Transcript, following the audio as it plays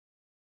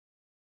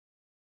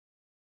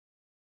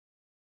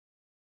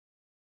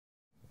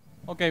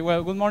Okay,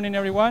 well, good morning,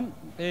 everyone.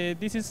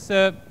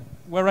 We're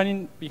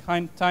running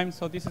behind time,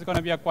 so this is going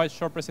to be a quite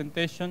short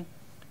presentation,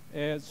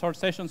 short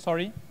session,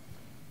 sorry.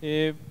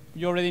 You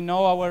already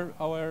know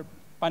our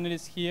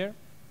panelists here.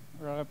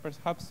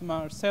 Perhaps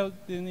Marcel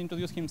didn't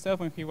introduce himself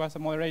when he was a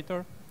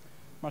moderator.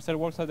 Marcel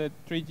works at the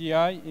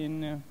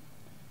 3GI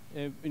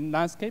in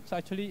landscapes,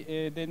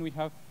 actually. Then we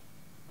have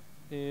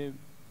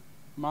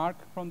Mark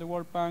from the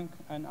World Bank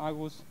and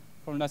Agus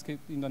from Landscape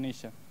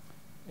Indonesia.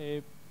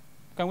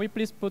 Can we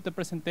please put the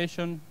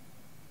presentation?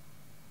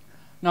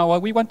 Now,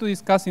 what we want to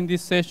discuss in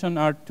this session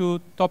are two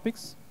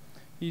topics.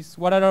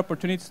 What are the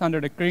opportunities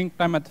under the Green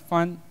Climate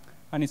Fund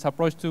and its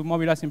approach to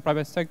mobilizing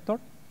private sector?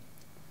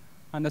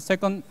 And the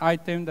second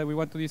item that we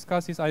want to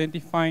discuss is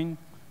identifying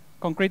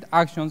concrete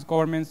actions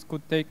governments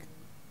could take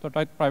to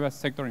attract private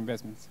sector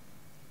investments.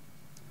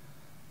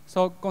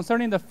 So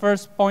concerning the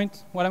first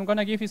point, what I'm going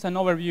to give is an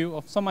overview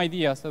of some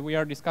ideas that we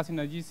are discussing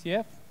at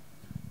GCF.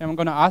 And I'm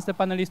going to ask the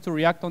panelists to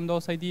react on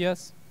those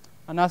ideas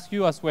and ask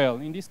you as well.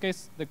 In this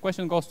case, the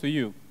question goes to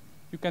you.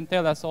 You can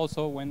tell us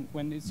also when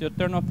it's your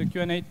turn of the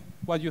Q&A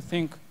what you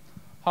think,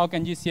 how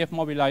can GCF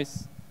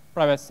mobilize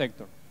private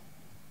sector.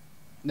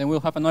 Then we'll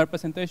have another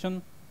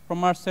presentation from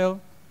Marcel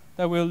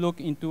that will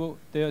look into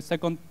the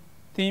second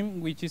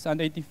theme, which is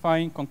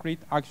identifying concrete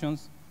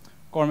actions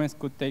governments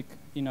could take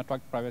in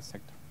attract private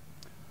sector.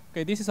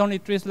 Okay, this is only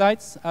 3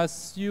 slides.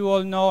 As you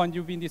all know and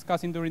you've been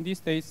discussing during these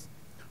days,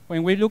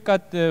 when we look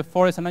at the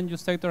forest and land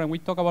use sector and we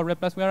talk about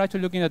REDD+, we are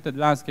actually looking at the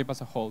landscape as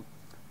a whole.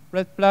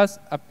 REDD+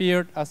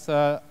 appeared as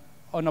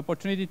an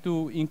opportunity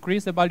to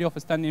increase the value of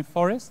a standing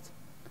forest,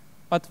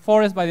 but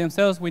forests by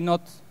themselves will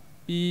not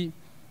be,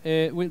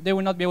 they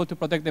will not be able to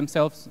protect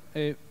themselves,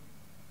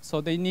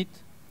 so they need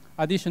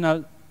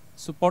additional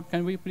support.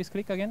 Can we please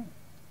click again?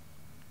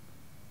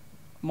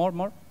 More.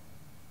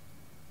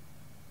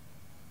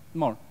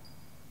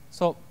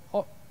 So,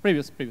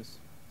 previous.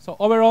 So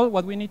overall,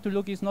 what we need to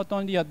look is not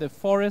only at the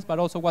forest, but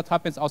also what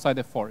happens outside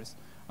the forest.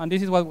 And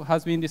this is what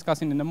has been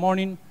discussing in the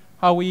morning,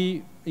 how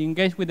we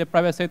engage with the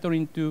private sector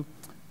into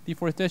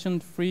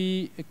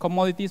deforestation-free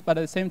commodities, but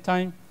at the same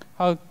time,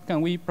 how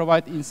can we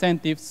provide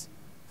incentives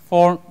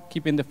for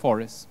keeping the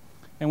forest.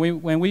 And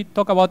when we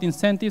talk about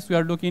incentives, we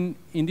are looking,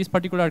 in this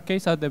particular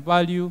case, at the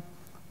value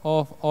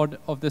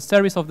of the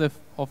service of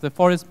the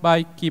forest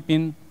by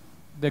keeping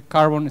the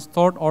carbon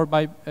stored or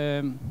by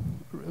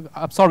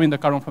absorbing the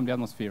carbon from the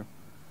atmosphere.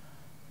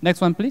 Next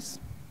one, please.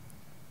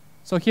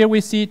 So here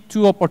we see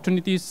 2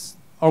 opportunities,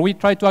 or we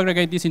try to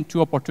aggregate this in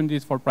 2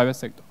 opportunities for private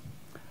sector.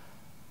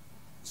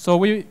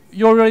 So you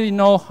already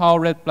know how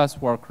REDD+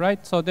 works,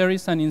 right? So there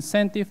is an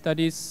incentive that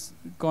is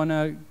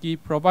gonna be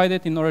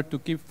provided in order to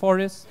keep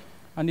forests,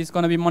 and it's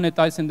gonna be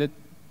monetizing the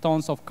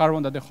tons of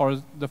carbon that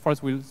the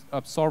forest will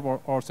absorb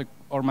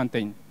or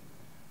maintain.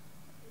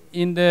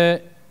 In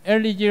the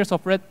early years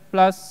of REDD+,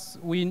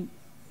 we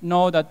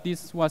know that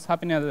this was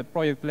happening at the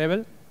project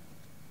level.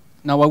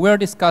 Now, what we're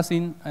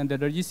discussing under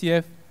the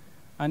GCF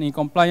and in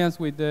compliance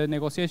with the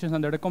negotiations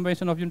under the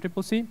Convention of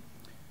UNCCC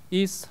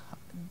is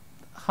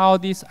how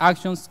these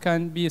actions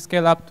can be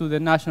scaled up to the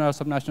national or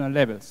subnational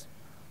levels.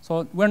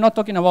 So we're not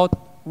talking about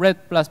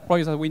REDD+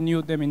 projects as we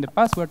knew them in the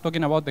past. We're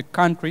talking about the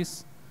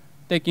countries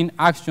taking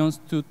actions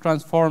to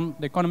transform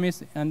the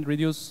economies and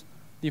reduce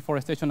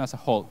deforestation as a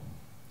whole.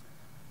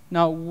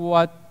 Now,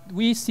 what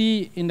we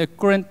see in the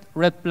current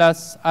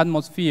REDD+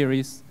 atmosphere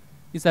is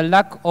a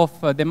lack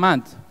of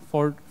demand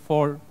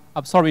for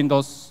absorbing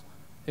those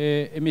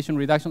emission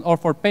reductions or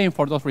for paying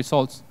for those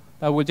results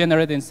that will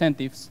generate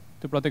incentives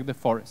to protect the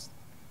forest.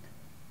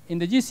 In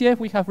the GCF,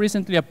 we have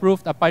recently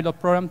approved a pilot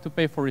program to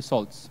pay for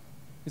results.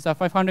 It's a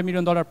 $500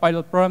 million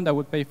pilot program that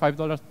would pay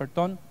 $5 per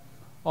ton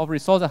of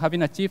results that have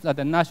been achieved at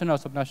the national or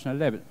subnational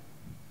level.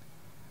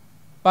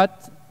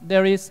 But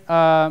there is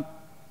a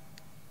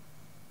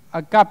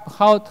gap.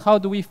 How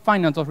do we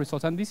finance those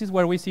results? And this is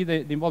where we see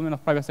the involvement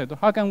of private sector.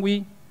 How can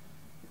we,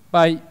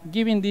 by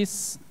giving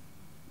these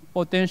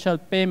potential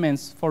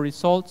payments for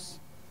results,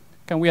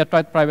 can we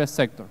attract private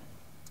sector?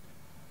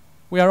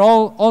 We are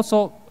all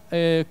also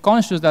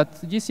conscious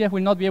that GCF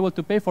will not be able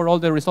to pay for all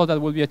the results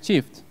that will be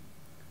achieved.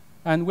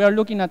 And we are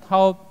looking at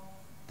how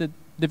the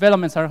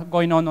developments are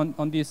going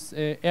on this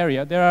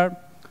area. There are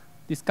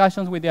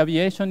discussions with the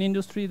aviation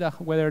industry that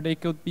whether they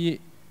could be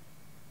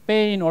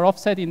paying or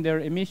offsetting their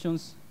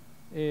emissions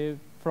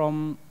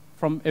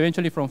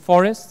eventually from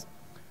forests.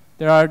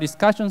 There are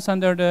discussions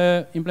under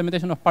the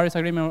implementation of Paris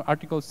Agreement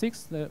Article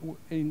 6,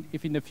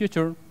 if in the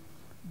future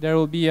there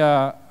will be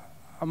a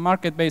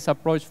market-based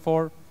approach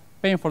for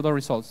paying for the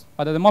results.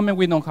 But at the moment,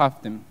 we don't have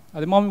them.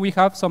 At the moment, we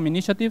have some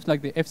initiatives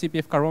like the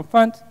FCPF Carbon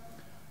Fund,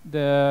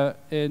 the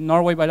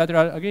Norway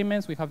bilateral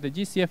agreements, we have the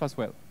GCF as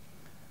well.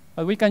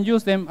 But we can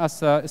use them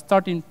as a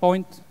starting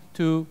point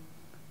to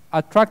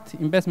attract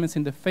investments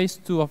in the phase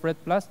 2 of REDD+,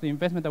 the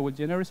investment that will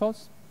generate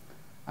results,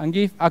 and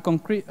give a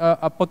concrete,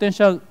 a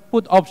potential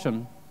put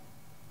option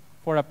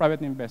for a private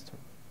investor,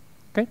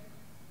 okay?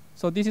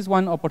 So this is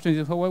one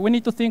opportunity. So what we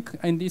need to think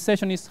in this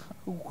session is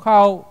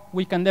how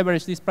we can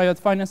leverage this private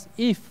finance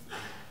if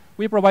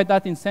we provide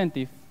that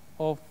incentive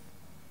of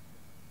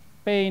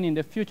paying in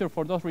the future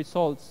for those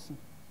results,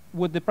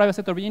 would the private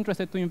sector be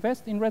interested to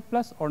invest in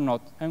REDD+ or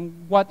not? And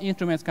what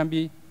instruments can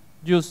be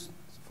used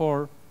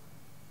for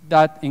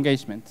that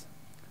engagement?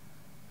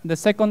 The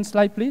second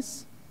slide,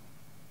 please.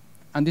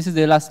 And this is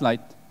the last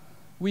slide.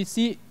 We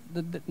see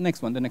the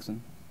next one,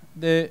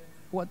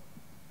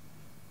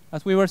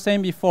 as we were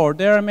saying before,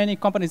 there are many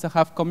companies that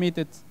have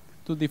committed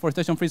to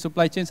deforestation-free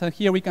supply chains, and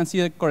here we can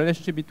see the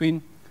correlation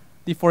between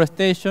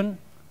deforestation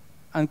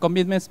and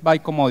commitments by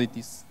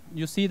commodities.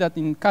 You see that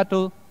in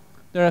cattle,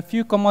 there are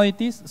few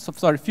companies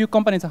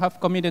that have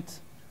committed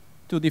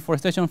to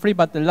deforestation-free,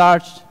 but a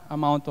large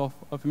amount of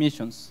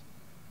emissions.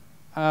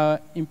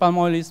 In palm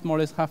oil, it's more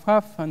or less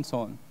half-half, and so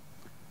on.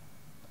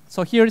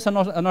 So here is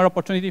another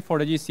opportunity for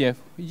the GCF.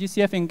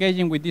 GCF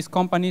engaging with these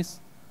companies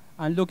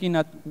and looking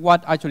at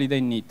what actually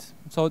they need.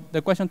 So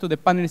the question to the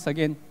panelists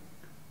again,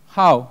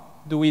 how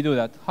do we do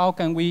that? How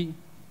can we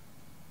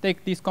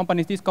take these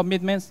companies, these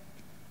commitments,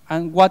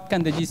 and what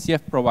can the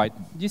GCF provide?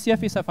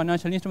 GCF is a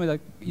financial instrument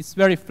that is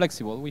very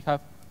flexible. We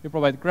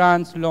provide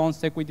grants,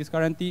 loans, equities,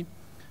 guarantee,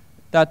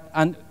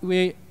 and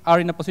we are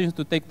in a position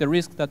to take the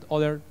risk that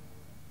other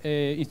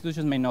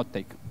institutions may not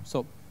take.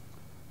 So,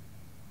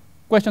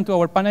 question to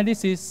our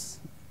panelists is,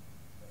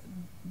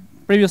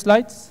 previous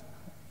slides,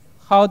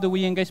 how do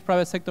we engage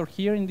private sector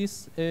here in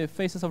these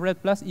phases of REDD+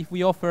 if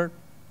we offer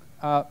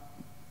a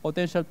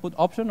potential put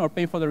option or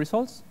pay for the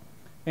results,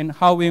 and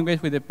how we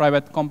engage with the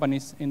private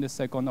companies in the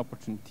second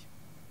opportunity.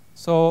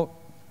 So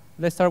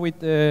let's start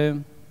with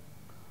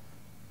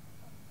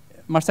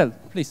Marcel,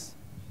 please.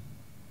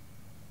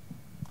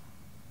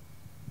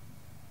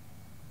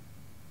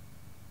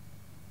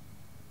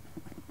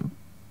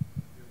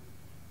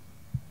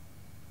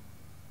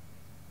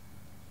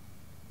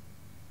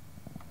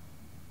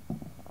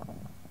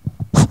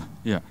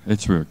 Yeah,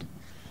 it's working.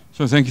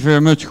 So thank you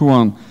very much,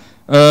 Juan.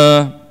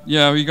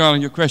 Yeah,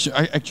 regarding your question,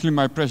 actually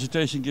my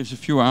presentation gives a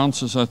few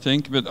answers, I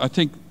think, but I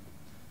think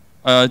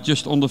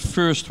just on the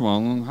first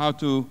one, how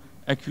to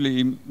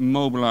actually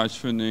mobilize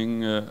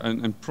funding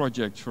and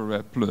projects for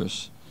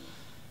REDD+,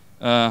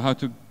 how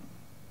to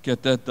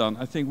get that done.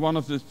 I think one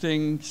of the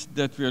things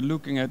that we're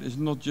looking at is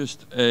not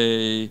just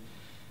a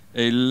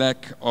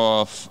lack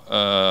of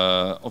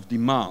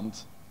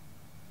demand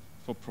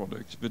for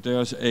products, but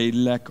there's a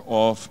lack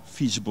of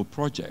feasible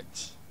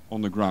projects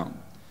on the ground.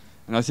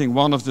 And I think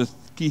one of the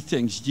key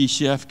things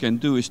GCF can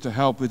do is to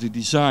help with the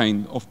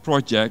design of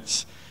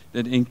projects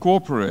that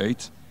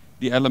incorporate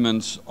the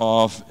elements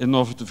of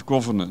innovative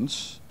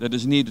governance that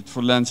is needed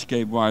for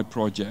landscape-wide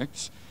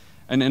projects,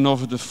 and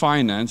innovative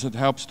finance that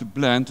helps to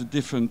blend the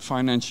different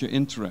financial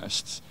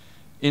interests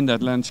in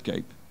that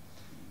landscape.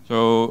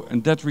 So,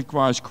 and that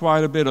requires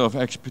quite a bit of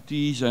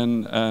expertise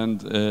and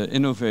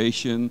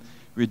innovation.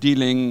 We're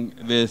dealing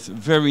with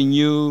very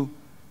new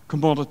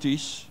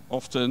commodities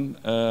often.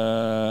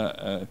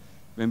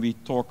 When we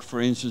talk, for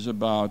instance,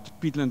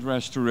 about peatland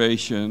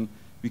restoration,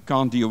 we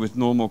can't deal with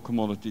normal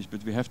commodities,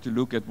 but we have to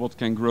look at what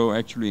can grow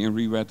actually in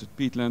re-wetted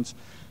peatlands.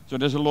 So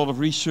there's a lot of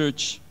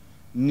research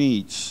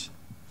needs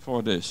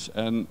for this.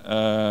 And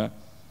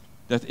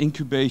that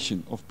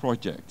incubation of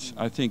projects,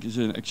 I think, is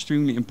an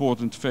extremely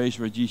important phase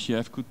where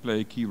GCF could play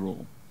a key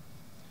role.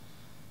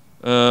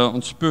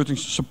 On supporting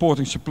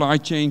supply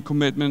chain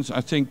commitments,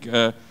 I think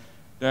there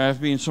have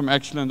been some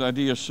excellent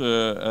ideas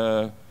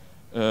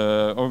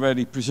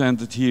already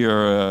presented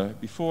here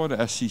before, the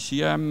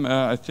SCCM.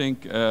 I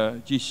think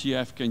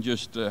GCF can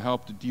just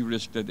help to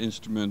de-risk that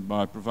instrument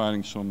by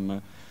providing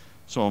some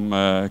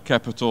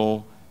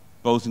capital,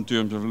 both in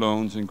terms of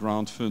loans and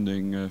grant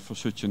funding for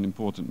such an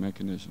important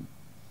mechanism.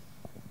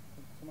 Thank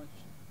you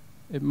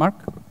so much. Mark?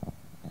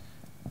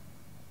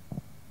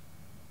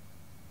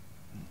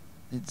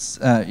 It's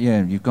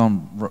yeah, you've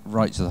gone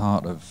right to the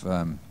heart of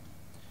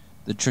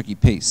the tricky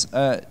piece.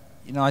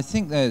 You know, I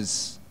think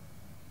there's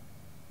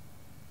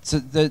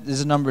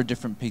a number of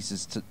different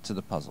pieces to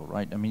the puzzle,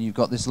 right? I mean, you've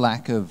got this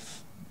lack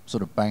of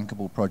sort of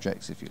bankable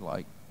projects, if you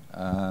like,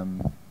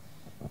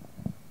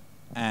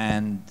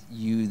 and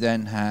you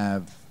then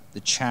have the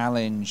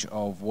challenge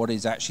of what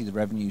is actually the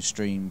revenue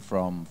stream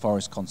from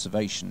forest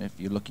conservation, if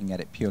you're looking at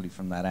it purely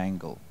from that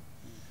angle.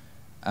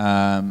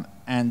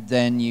 And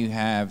then you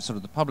have sort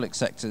of the public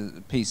sector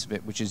piece of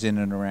it, which is in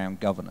and around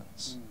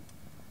governance.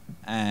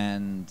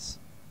 And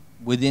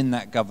within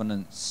that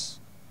governance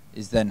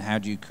is then how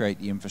do you create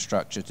the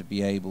infrastructure to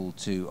be able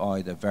to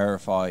either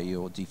verify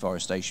you're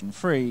deforestation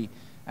free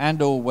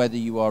and or whether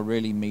you are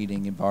really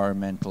meeting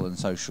environmental and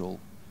social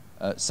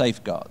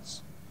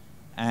safeguards.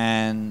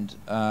 And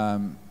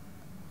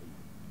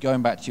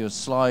going back to your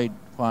slide,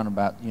 Juan,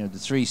 about the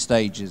 3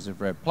 stages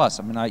of REDD+,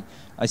 I mean,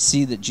 I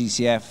see that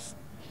GCF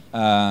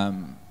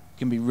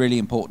can be really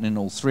important in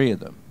all 3 of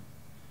them.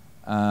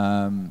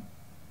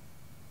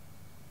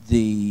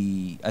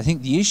 I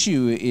think the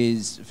issue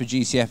is for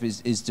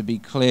GCF is to be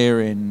clear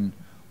in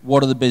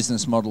what are the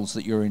business models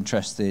that you're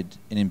interested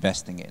in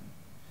investing in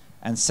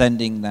and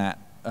sending that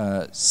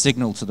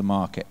signal to the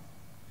market.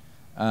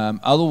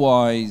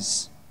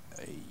 Otherwise,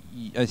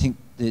 I think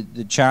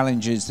the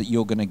challenge is that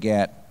you're going to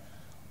get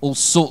all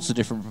sorts of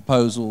different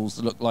proposals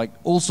that look like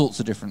all sorts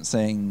of different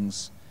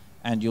things,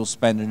 and you'll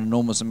spend an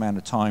enormous amount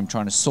of time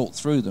trying to sort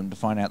through them to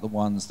find out the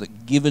ones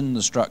that, given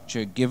the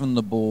structure, given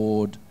the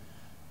board,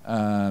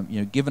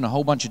 given a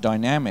whole bunch of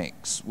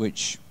dynamics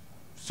which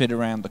fit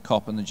around the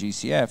COP and the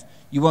GCF,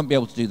 you won't be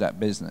able to do that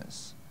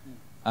business.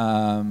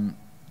 And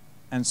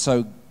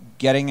so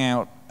getting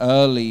out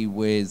early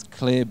with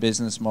clear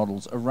business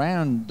models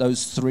around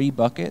those 3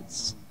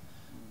 buckets,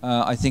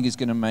 I think is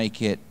going to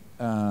make it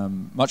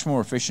much more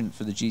efficient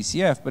for the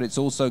GCF, but it's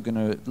also going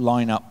to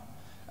line up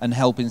and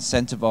help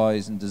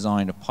incentivize and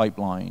design a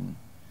pipeline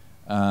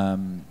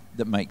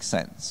that makes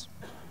sense.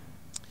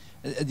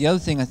 The other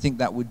thing I think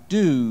that would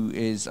do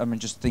is, I mean,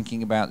 just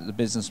thinking about the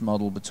business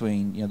model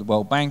between the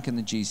World Bank and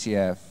the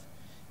GCF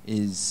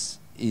is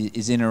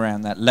in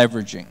around that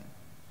leveraging.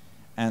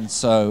 And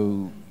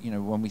so,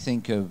 when we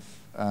think of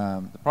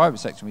the private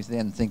sector, we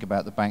then think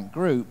about the bank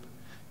group.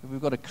 If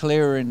we've got a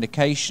clearer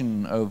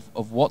indication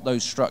of what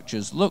those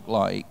structures look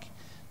like,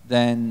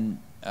 then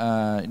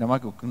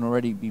Michael can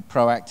already be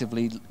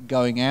proactively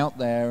going out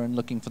there and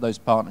looking for those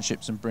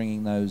partnerships and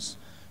bringing those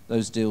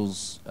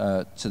deals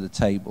to the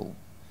table.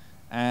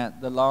 And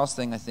the last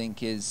thing I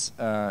think is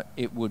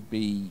it would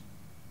be,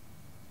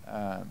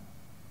 I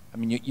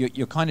mean,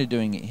 you're kind of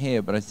doing it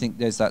here, but I think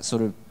there's that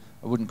sort of,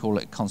 I wouldn't call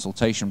it a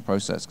consultation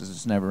process because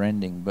it's never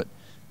ending, but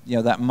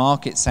that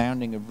market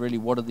sounding of really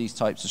what do these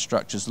types of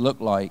structures look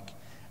like,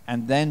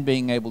 and then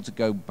being able to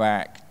go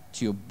back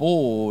to your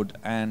board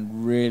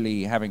and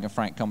really having a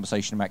frank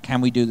conversation about,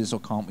 can we do this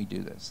or can't we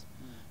do this?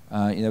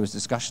 There was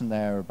discussion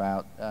there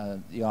about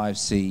the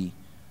IFC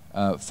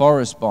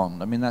forest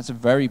bond. I mean, that's a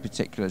very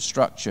particular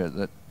structure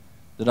that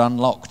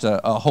unlocked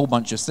a whole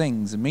bunch of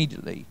things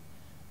immediately,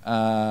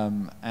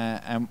 and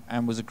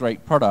was a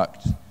great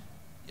product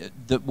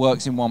that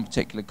works in one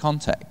particular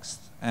context.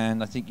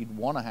 And I think you'd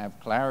want to have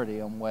clarity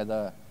on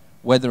whether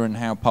and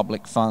how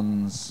public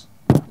funds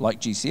like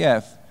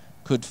GCF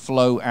could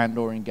flow and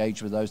or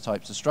engage with those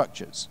types of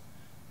structures.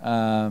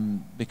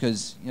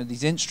 Because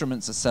these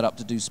instruments are set up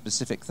to do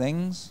specific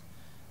things,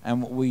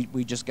 and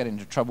we just get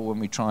into trouble when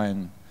we try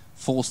and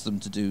force them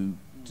to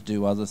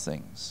do other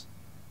things.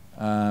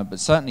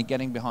 But certainly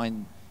getting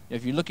behind,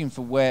 if you're looking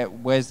for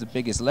where's the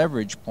biggest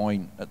leverage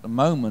point at the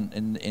moment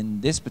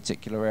in this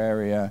particular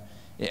area,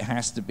 it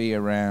has to be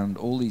around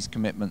all these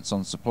commitments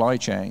on supply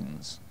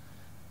chains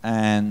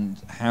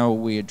and how are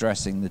we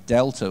addressing the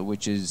delta,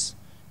 which is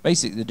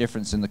basically the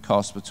difference in the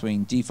cost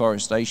between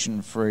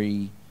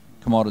deforestation-free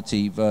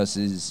commodity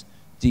versus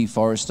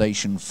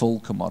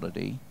deforestation-full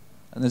commodity.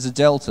 And there's a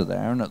delta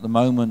there, and at the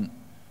moment,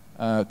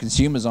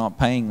 consumers aren't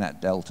paying that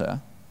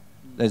delta.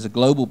 There's a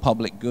global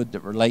public good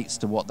that relates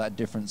to what that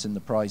difference in the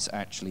price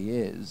actually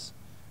is.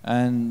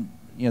 And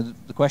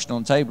the question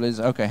on the table is,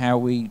 okay, how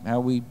are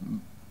we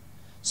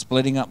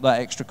splitting up that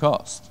extra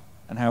cost,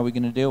 and how are we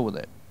going to deal with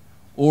it?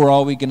 Or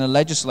are we going to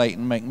legislate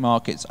and make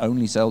markets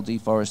only sell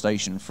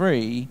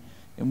deforestation-free,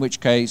 in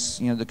which case,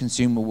 the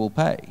consumer will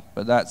pay.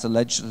 But that's a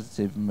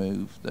legislative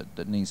move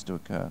that needs to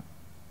occur.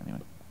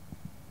 Anyway.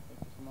 Thank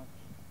you so much.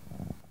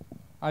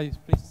 Alice,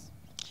 please.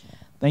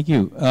 Thank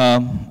you.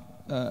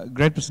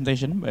 Great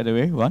presentation, by the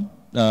way, Juan.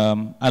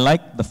 I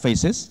like the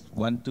phases,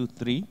 1, 2,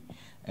 3,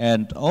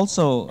 and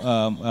also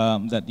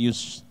that you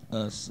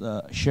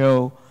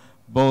show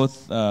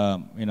both,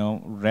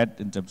 red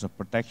in terms of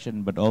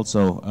protection, but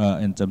also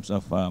in terms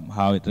of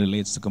how it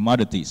relates to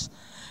commodities.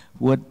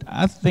 What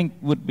I think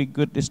would be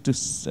good is to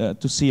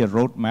see a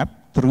roadmap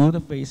through the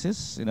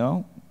phases.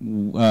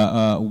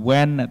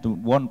 When at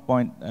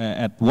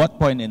what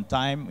point in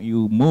time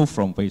you move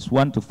from phase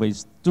 1 to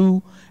phase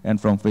 2, and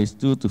from phase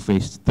 2 to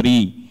phase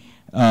 3.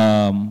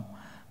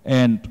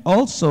 And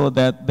also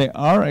that there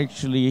are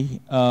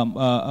actually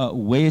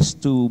ways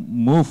to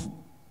move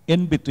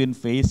in between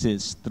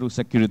phases through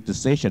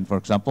securitization. For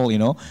example,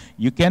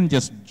 you can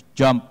just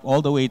jump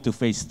all the way to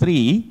phase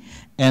 3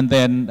 and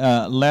then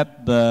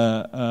let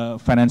the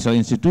financial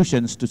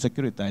institutions to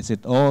securitize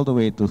it all the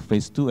way to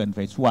phase 2 and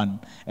phase 1,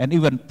 and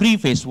even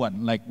pre-phase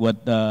 1, like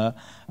what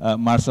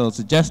Marcel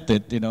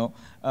suggested.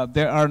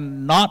 There are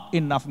not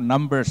enough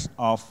numbers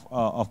of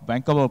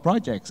bankable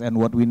projects, and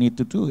what we need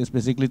to do is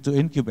basically to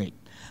incubate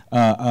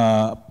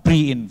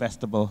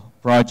pre-investable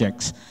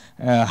projects.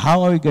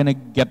 How are we going to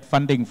get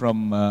funding for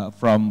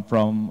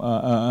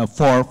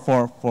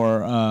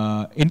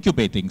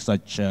incubating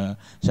such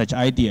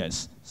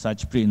ideas,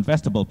 such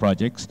pre-investable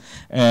projects?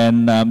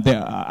 And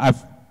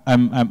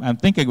I'm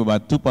thinking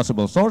about 2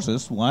 possible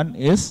sources. One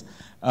is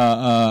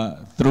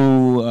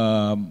through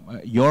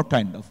your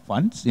kind of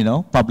funds,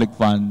 public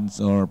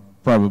funds or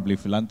probably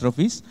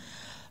philanthropies.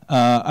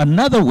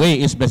 Another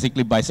way is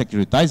basically by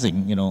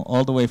securitizing,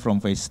 all the way from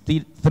phase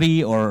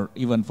 3 or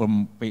even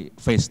from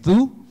phase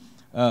 2,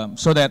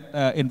 so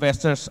that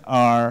investors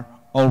are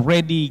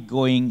already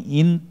going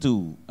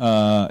into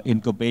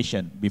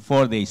incubation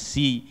before they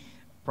see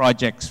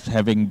projects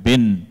having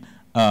been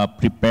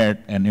prepared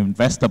and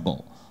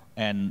investable.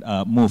 and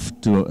move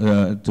to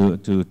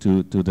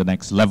the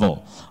next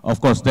level. Of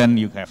course, then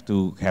you have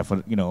to have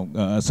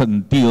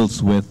certain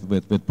deals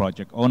with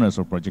project owners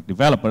or project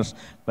developers,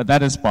 but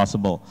that is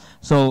possible.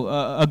 So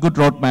a good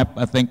roadmap,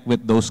 I think,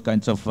 with those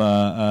kinds of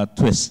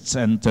twists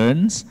and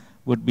turns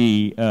would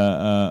be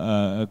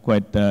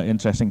quite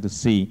interesting to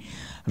see.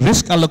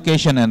 Risk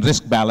allocation and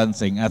risk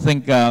balancing. I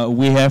think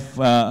we have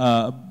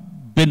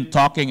been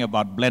talking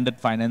about blended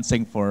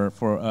financing for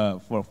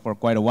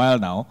quite a while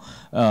now,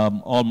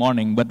 all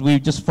morning, but we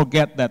just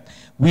forget that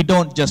we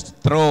don't just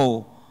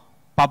throw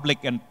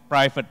public and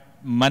private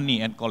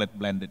money and call it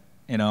blended,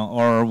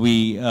 or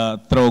we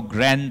throw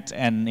grant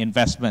and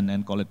investment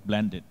and call it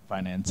blended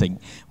financing.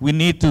 We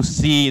need to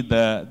see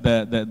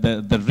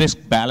the risk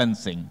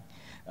balancing,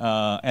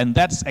 and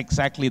that's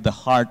exactly the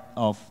heart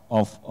of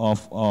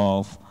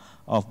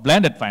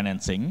blended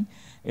financing,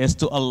 is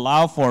to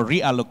allow for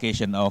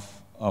reallocation of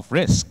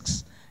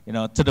risks,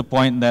 to the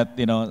point that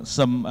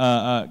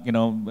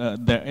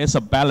there is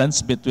a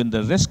balance between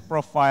the risk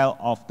profile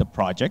of the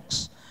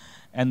projects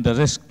and the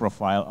risk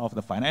profile of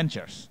the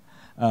financiers.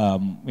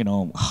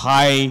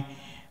 High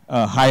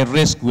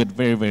risk with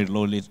very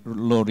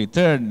low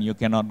return. You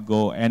cannot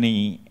go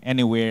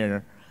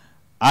anywhere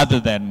other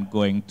than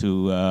going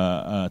to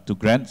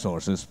grant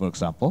sources, for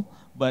example.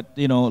 But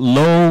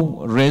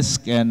low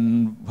risk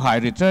and high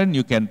return,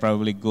 you can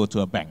probably go to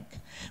a bank.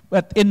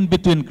 But in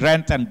between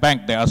grant and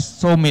bank, there are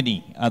so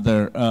many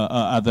other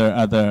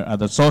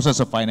sources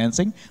of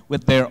financing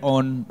with their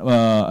own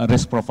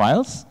risk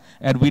profiles,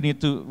 and we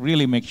need to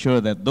really make sure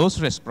that those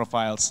risk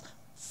profiles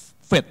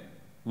fit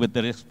with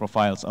the risk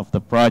profiles of the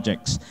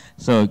projects.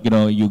 So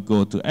you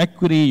go to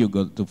equity, you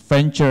go to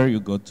venture, you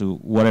go to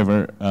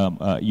whatever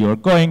you're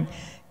going,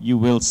 you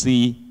will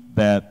see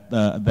that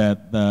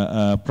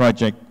the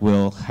project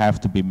will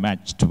have to be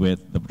matched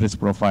with the risk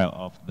profile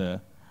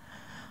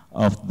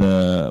of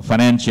the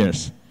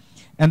financiers.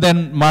 And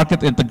then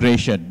market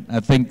integration. I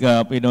think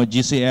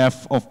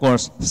GCF, of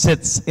course,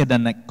 sits in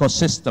an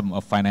ecosystem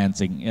of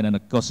financing, in an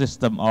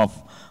ecosystem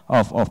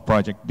of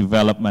project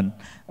development.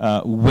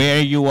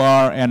 Where you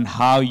are and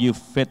how you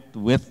fit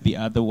with the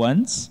other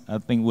ones, I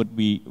think would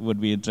be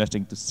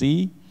interesting to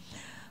see.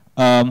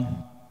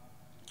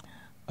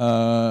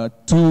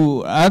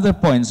 Two other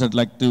points I'd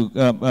like to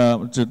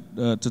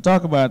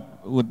talk about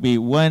would be,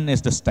 one is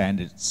the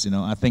standards.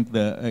 I think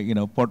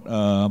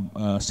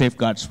the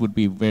safeguards would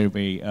be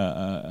very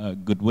a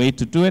good way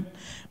to do it,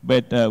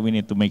 but we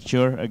need to make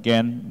sure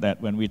again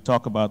that when we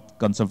talk about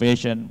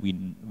conservation,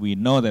 we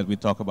know that we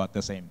talk about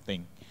the same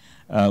thing.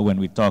 When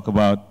we talk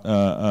about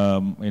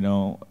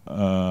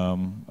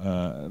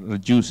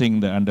reducing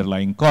the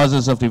underlying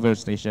causes of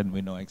deforestation,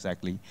 we know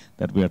exactly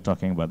that we are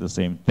talking about the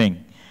same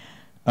thing.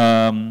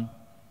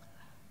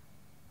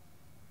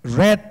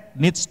 RED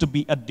needs to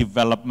be a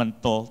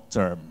developmental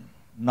term,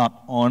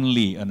 not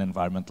only an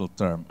environmental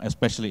term,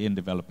 especially in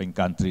developing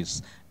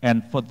countries.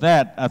 And for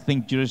that, I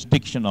think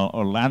jurisdictional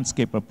or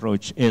landscape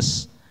approach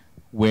is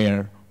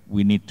where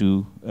we need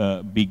to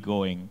be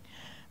going.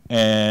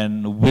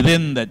 And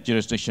within that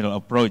jurisdictional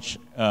approach,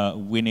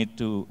 we need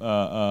to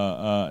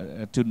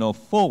know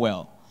full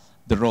well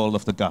the role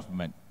of the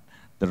government,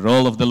 the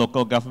role of the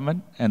local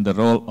government, and the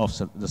role of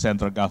the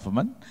central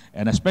government,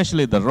 and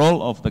especially the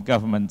role of the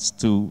governments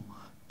to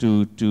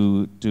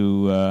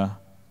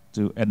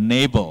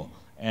enable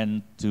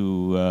and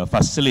to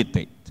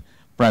facilitate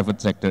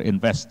private sector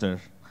investors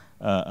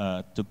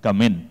to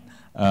come in.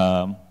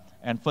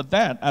 And for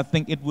that, I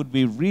think it would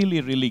be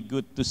really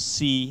good to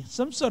see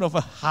some sort of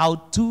a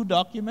how-to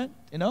document,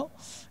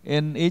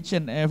 in each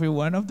and every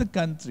one of the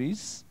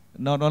countries,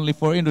 not only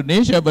for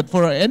Indonesia, but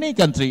for any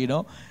country,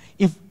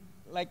 If,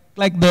 like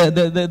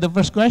the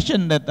first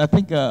question that I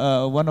think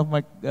one of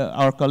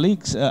our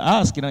colleagues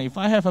asked, if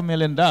I have $1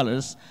 million,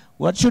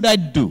 what should I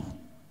do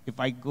if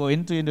I go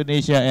into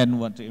Indonesia and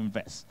want to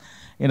invest?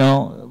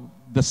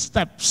 The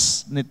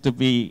steps need to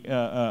be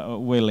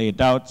well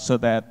laid out so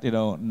that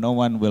no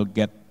one will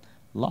get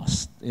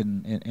lost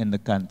in the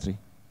country.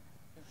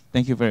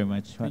 Thank you very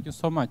much. Thank you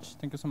so much.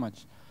 Thank you so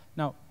much.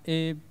 Now,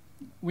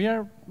 we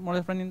are more or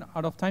less running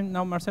out of time.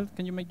 Now, Marcel,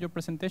 can you make your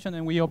presentation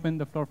and we open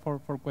the floor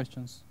for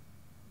questions?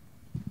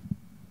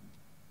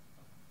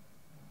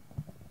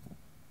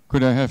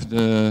 Could I have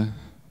the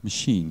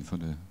machine for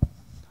the,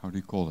 how do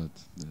you call it,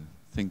 the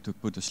thing to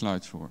put the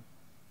slides for?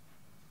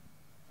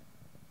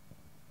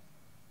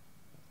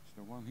 Is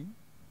there one here?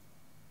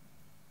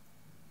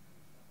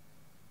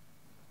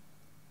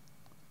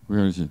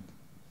 Where is it?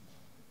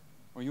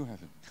 Oh, you have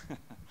it.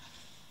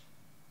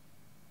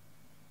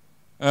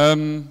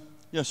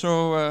 Yeah,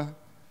 so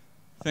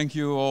thank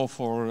you all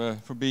for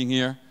being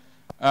here.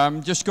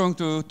 I'm just going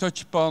to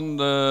touch upon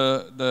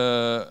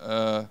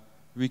the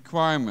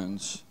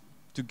requirements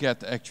to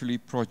get actually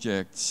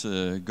projects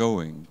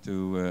going.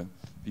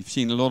 We've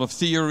seen a lot of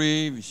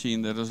theory, we've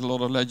seen that there's a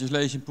lot of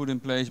legislation put in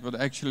place, but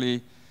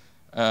actually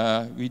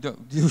we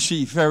do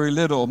see very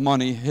little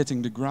money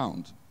hitting the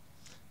ground.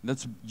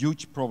 That's a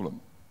huge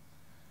problem.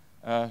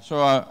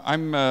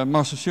 I'm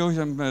Marcel Siljes.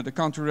 I'm the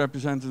country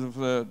representative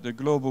of the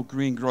Global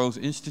Green Growth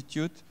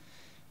Institute.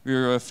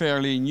 We're a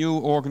fairly new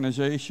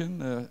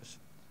organization.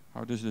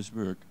 How does this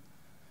work?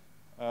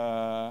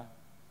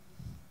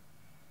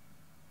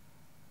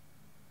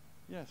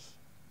 Yes.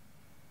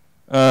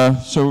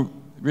 So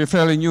we're a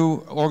fairly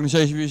new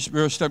organization. We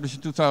were established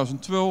in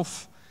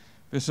 2012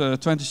 with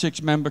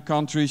 26 member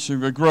countries. So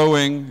we're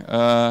growing,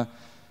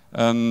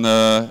 and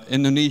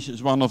Indonesia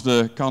is one of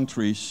the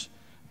countries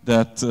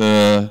that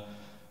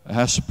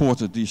has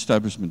supported the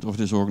establishment of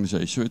this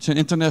organization. So it's an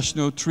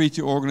international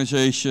treaty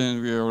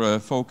organization. We're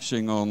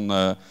focusing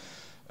on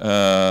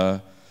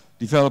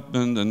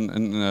development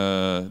and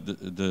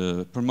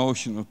the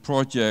promotion of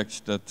projects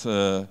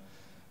that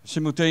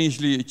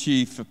simultaneously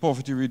achieve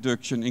poverty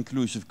reduction,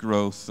 inclusive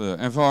growth,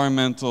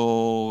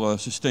 environmental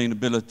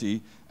sustainability,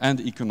 and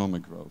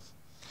economic growth.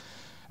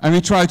 And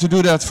we try to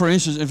do that, for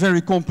instance, in very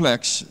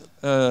complex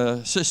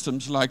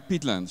systems like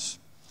peatlands.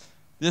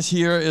 This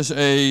here is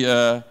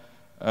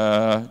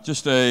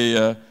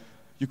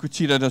you could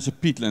see that as a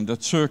peatland,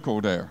 that circle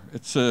there.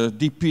 It's a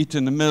deep peat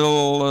in the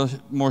middle,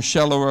 more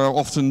shallower,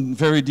 often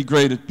very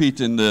degraded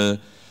peat on the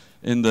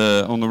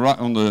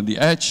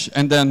edge,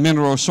 and then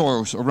mineral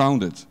soils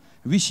around it.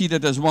 We see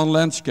that as one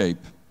landscape.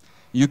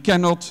 You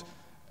cannot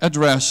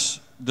address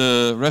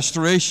the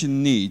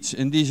restoration needs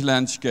in these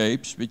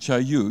landscapes, which are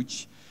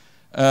huge,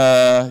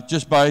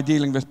 just by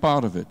dealing with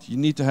part of it. You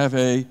need to have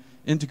an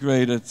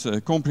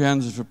integrated,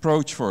 comprehensive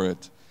approach for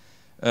it.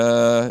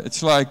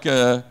 It's like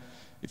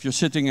if you're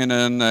sitting in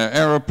an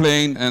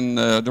aeroplane and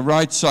the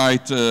right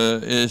side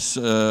is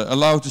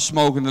allowed to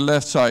smoke and the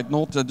left side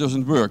not, that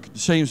doesn't work. The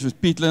same is with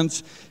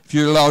peatlands. If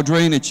you allow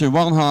drainage in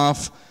one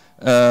half,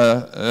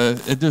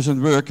 it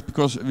doesn't work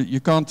because you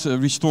can't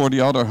restore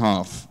the other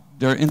half.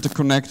 They're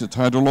interconnected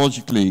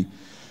hydrologically.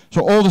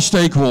 So all the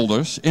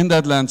stakeholders in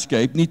that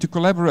landscape need to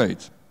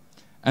collaborate.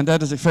 And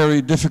that is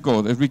very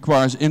difficult. It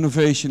requires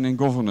innovation in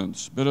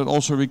governance, but it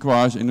also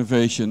requires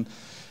innovation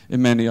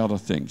in many other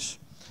things.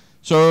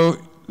 So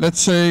let's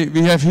say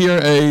we have here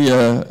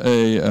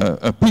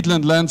a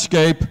peatland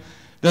landscape.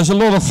 There's a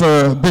lot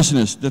of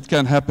business that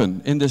can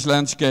happen in this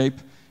landscape,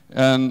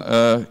 and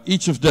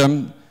each of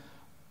them,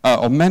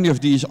 or many of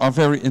these, are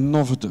very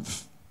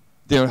innovative.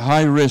 They're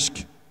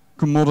high-risk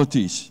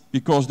commodities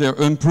because they're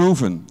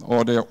unproven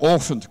or they're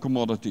orphaned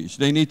commodities.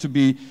 They need to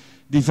be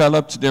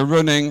developed. They're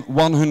running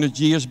 100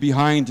 years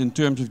behind in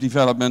terms of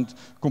development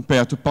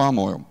compared to palm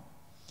oil.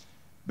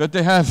 But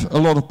they have a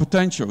lot of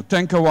potential.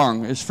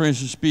 Tenkawang is, for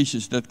instance, a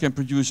species that can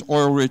produce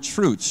oil-rich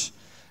fruits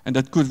and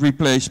that could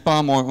replace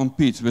palm oil on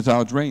peat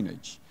without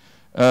drainage.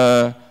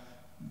 The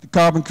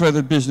carbon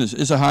credit business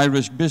is a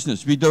high-risk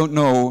business. We don't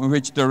know in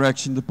which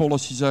direction the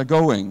policies are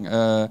going.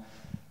 The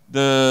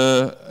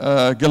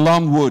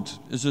galam wood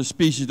is a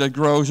species that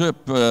grows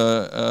up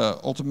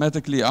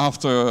automatically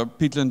after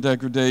peatland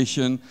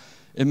degradation.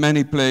 In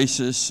many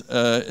places,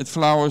 it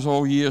flowers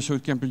all year, so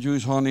it can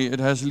produce honey. It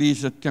has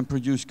leaves that can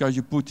produce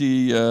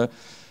kajuputi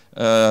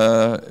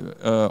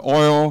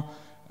oil,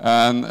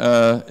 and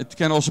it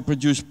can also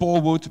produce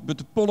pole-wood. But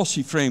the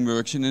policy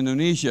frameworks in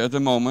Indonesia at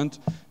the moment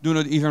do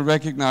not even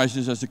recognize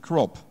this as a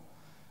crop.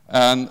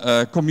 And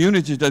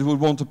communities that would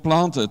want to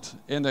plant it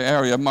in the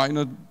area might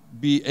not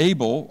be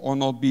able, or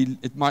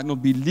it might not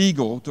be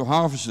legal to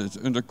harvest it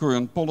under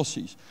current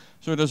policies.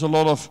 So there's a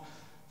lot of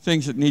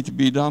things that need to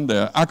be done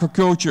there.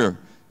 Aquaculture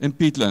in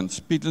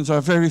peatlands. Peatlands are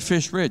very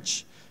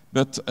fish-rich,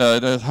 but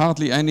there's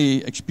hardly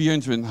any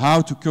experience in how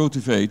to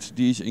cultivate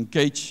these in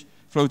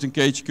floating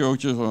cage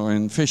cultures or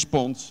in fish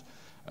ponds.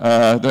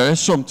 There is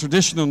some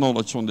traditional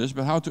knowledge on this,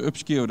 but how to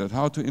upscale that,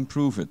 how to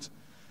improve it.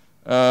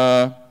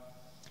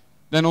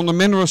 Then on the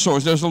mineral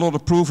source, there's a lot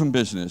of proven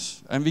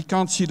business, and we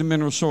can't see the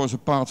mineral source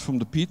apart from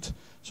the peat.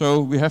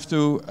 So we have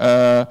to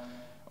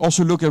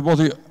also look at what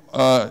the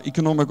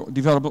economic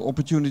development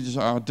opportunities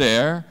are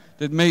there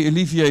that may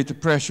alleviate the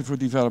pressure for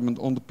development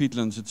on the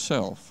peatlands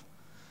itself.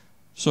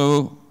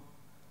 So,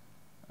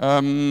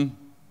 so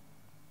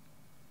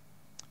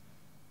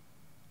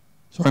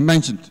I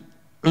mentioned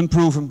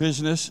unproven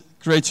business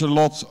creates a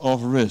lot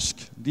of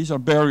risk. These are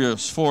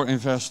barriers for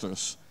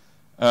investors.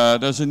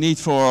 There's a need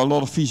for a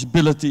lot of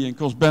feasibility and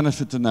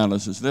cost-benefit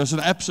analysis. There's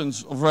an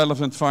absence of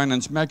relevant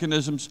finance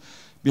mechanisms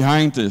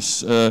behind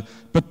this,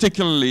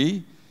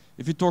 particularly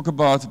if you talk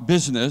about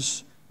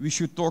business, we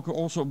should talk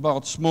also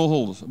about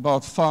smallholders,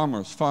 about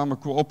farmers, farmer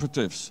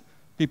cooperatives.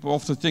 People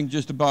often think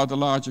just about the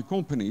larger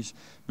companies,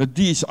 but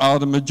these are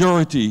the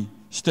majority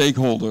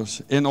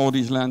stakeholders in all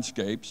these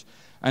landscapes,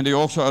 and they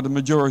also are the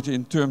majority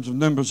in terms of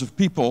numbers of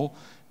people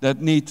that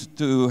need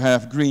to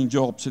have green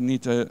jobs and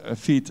need to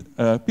feed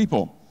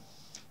people.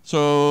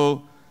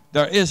 So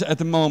there is at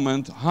the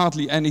moment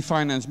hardly any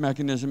finance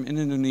mechanism in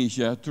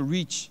Indonesia to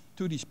reach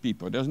to these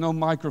people. There's no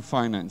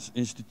microfinance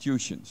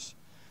institutions.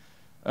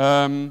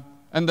 And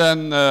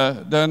then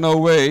there are no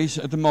ways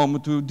at the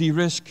moment to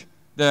de-risk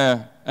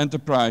their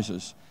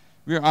enterprises.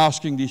 We're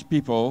asking these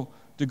people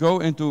to go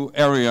into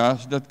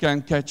areas that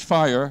can catch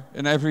fire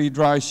in every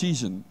dry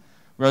season,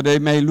 where they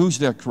may lose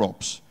their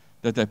crops.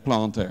 that they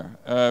plant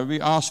there.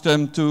 We ask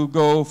them to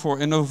go for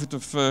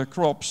innovative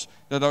crops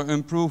that are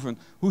unproven.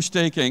 Who's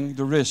taking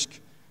the risk?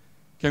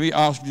 Can we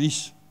ask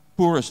these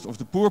poorest of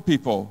the poor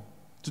people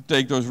to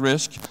take those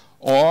risks,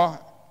 or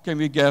can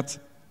we get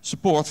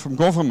support from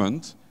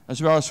government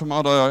as well as from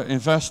other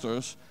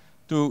investors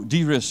to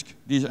de-risk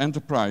these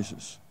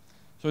enterprises?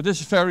 So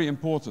this is very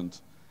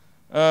important.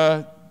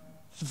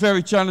 It's a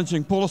very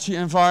challenging policy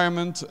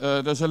environment.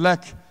 There's a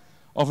lack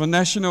of a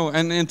national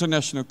and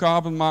international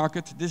carbon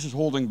market. This is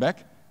holding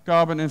back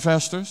carbon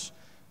investors.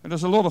 And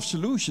there's a lot of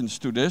solutions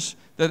to this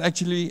that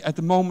actually at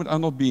the moment are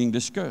not being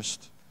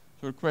discussed.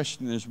 So the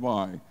question is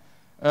why?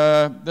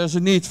 There's a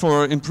need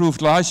for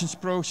improved license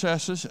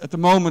processes. At the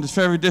moment it's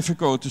very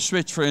difficult to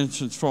switch, for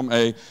instance, from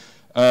a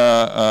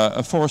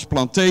forest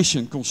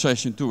plantation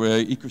concession to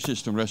an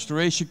ecosystem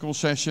restoration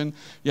concession.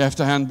 You have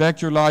to hand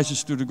back your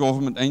license to the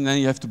government and then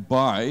you have to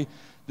buy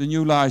the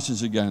new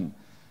license again.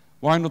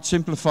 Why not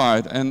simplify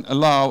it and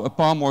allow a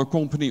palm oil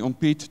company on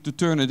peat to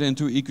turn it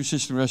into an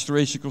ecosystem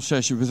restoration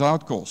concession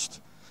without cost?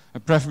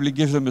 And preferably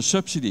give them a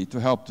subsidy to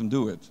help them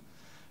do it.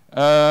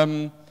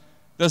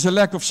 There's a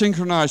lack of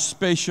synchronized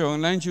spatial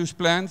and land use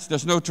plans.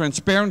 There's no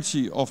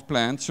transparency of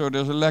plans, so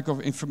there's a lack of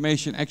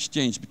information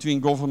exchange between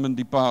government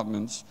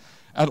departments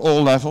at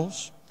all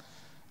levels.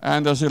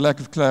 And there's a lack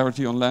of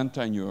clarity on land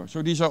tenure.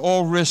 So these are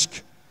all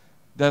risks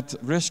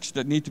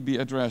that need to be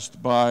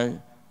addressed by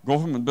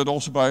government, but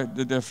also by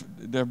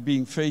they're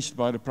being faced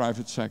by the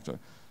private sector.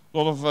 A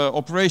lot of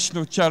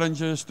operational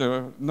challenges. There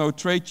are no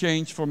trade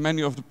chains for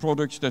many of the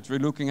products that we're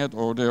looking at,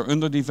 or they're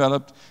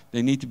underdeveloped.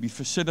 They need to be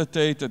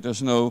facilitated.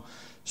 There's no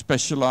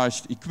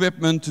specialized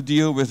equipment to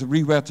deal with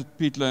re-wetted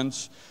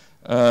peatlands.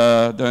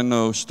 There are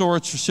no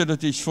storage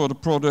facilities for the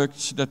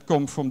products that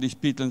come from these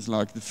peatlands,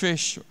 like the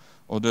fish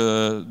or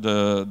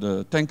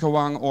the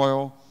Tenkawang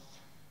oil.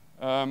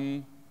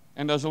 And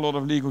there's a lot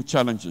of legal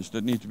challenges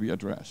that need to be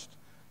addressed.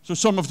 So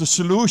some of the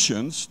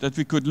solutions that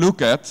we could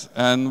look at,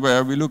 and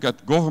where we look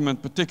at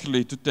government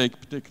particularly to take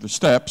particular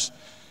steps,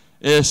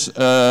 is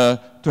to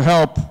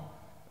help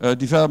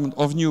development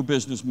of new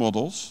business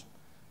models.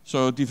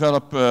 So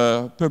develop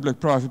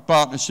public-private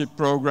partnership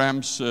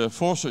programs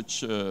for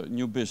such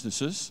new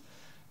businesses,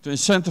 to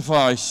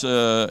incentivize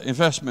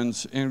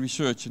investments in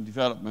research and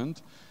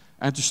development,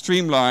 and to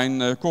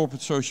streamline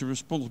corporate social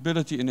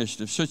responsibility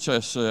initiatives, such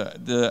as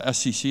the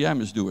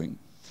SCCM is doing.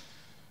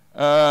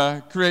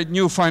 Create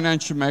new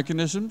financial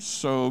mechanisms,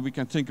 so we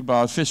can think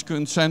about fiscal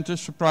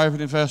incentives for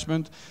private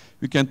investment.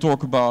 We can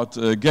talk about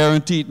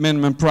guaranteed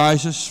minimum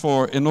prices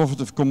for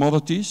innovative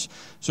commodities,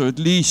 so at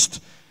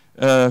least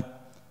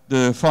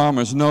the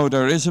farmers know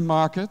there is a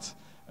market,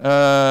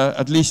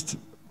 at least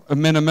a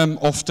minimum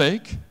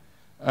offtake.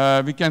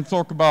 We can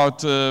talk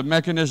about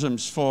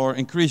mechanisms for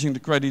increasing the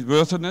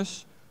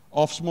creditworthiness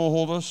of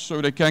smallholders,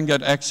 so they can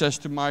get access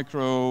to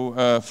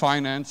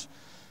microfinance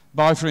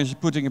by, for instance,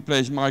 putting in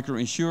place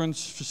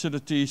micro-insurance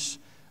facilities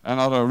and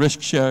other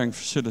risk-sharing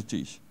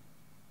facilities.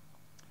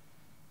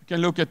 We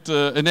can look at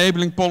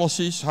enabling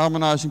policies,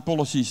 harmonizing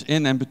policies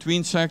in and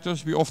between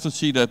sectors. We often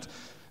see that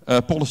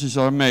policies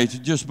are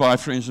made just by,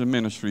 for instance, the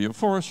Ministry of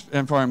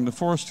Environment and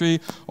Forestry,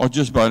 or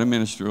just by the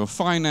Ministry of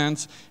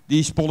Finance.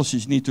 These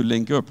policies need to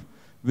link up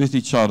with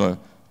each other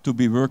to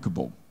be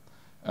workable.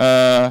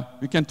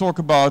 We can talk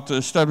about the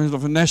establishment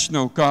of a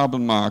national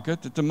carbon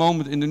market. At the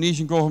moment, the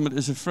Indonesian government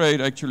is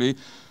afraid, actually,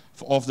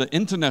 of the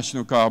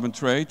international carbon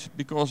trade,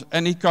 because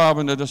any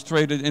carbon that is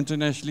traded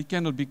internationally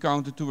cannot be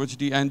counted towards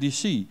the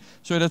NDC.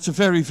 So that's a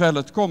very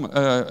valid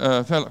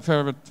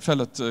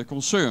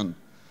concern.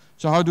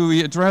 So how do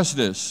we address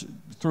this?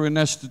 Through a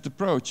nested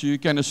approach. You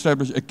can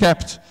establish a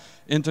capped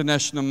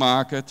international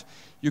market.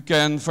 You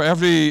can, for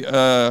every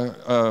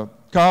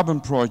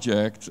carbon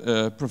project,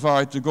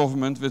 provide the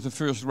government with the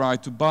first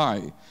right to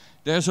buy.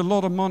 There's a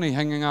lot of money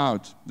hanging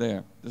out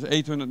there. There's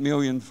 800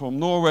 million from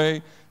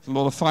Norway, there's a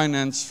lot of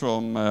finance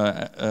from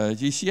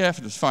GCF,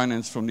 there's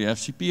finance from the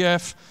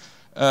FCPF,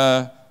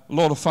 a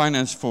lot of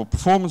finance for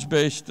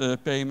performance-based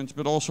payments,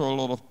 but also a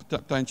lot of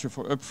potential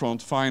for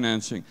upfront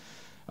financing.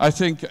 I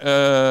think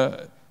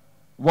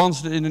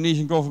once the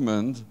Indonesian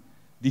government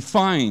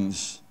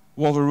defines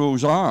what the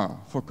rules are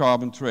for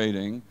carbon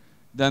trading,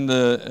 then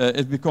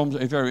it becomes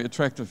a very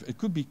attractive, it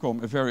could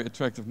become a very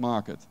attractive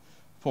market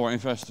for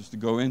investors to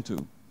go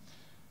into.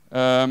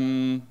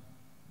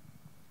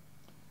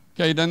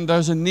 Okay, then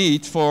there's a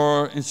need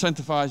for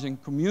incentivizing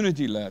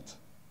community-led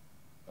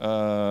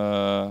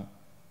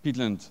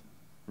peatland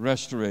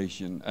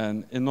restoration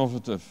and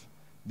innovative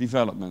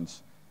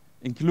developments,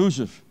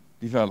 inclusive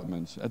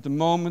developments. At the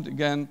moment,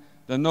 again,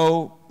 there are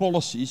no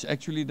policies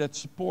actually that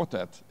support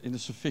that in a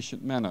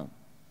sufficient manner.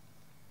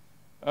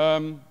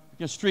 You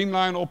can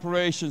streamline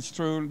operations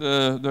through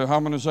the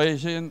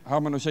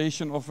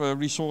harmonization of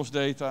resource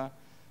data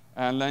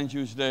and land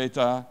use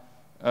data.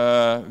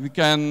 We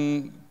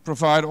can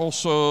provide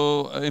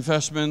also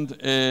investment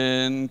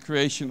in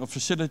creation of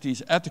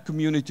facilities at the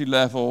community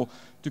level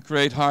to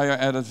create higher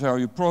added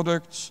value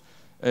products.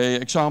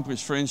 An example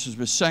is, for instance,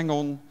 with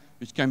Sengon,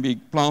 which can be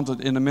planted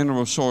in the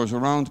mineral source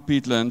around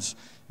peatlands.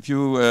 if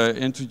you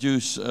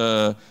introduce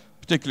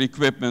particular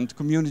equipment,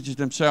 communities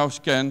themselves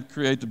can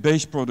create the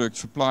base products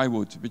for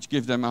plywood, which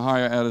give them a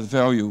higher added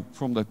value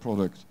from that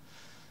product.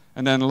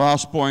 And then the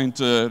last point,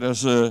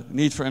 there's a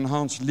need for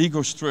enhanced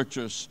legal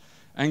structures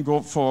and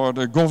for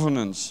the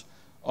governance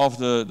of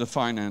the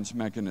finance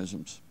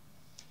mechanisms.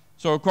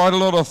 So quite a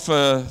lot of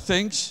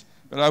things,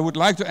 but I would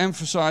like to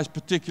emphasize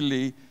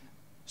particularly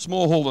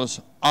smallholders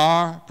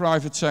are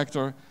private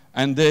sector,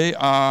 and they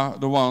are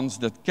the ones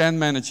that can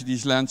manage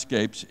these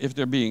landscapes if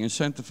they're being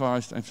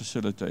incentivized and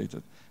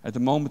facilitated. At the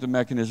moment, the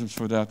mechanisms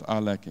for that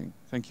are lacking.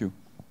 Thank you.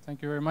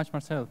 Thank you very much,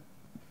 Marcel.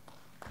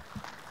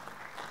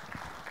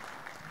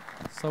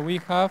 So we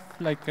have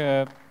like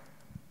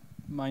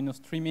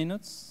 -3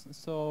 minutes,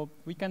 so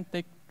we can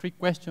take 3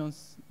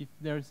 questions if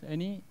there's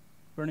any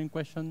burning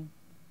question.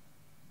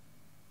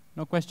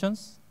 No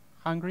questions?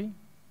 Hungry?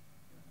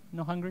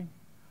 No hungry?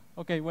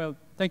 Okay, well,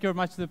 thank you very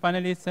much to the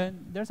panelists.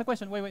 And there's a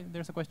question. Wait,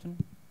 there's a question.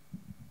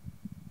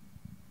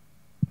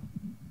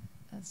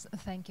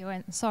 Thank you,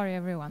 and sorry,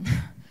 everyone.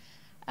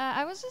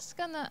 I was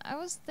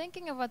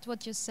thinking about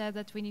what you said,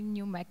 that we need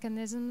new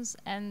mechanisms,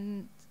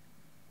 and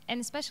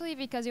especially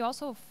because you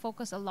also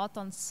focus a lot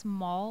on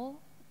small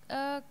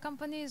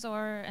companies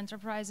or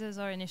enterprises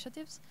or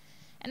initiatives.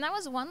 And I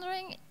was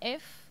wondering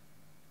if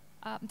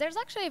there's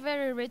actually a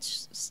very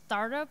rich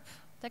startup,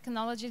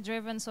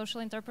 technology-driven social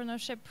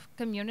entrepreneurship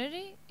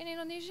community in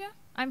Indonesia.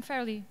 I'm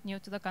fairly new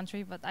to the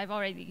country, but I've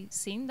already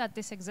seen that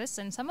this exists,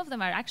 and some of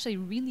them are actually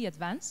really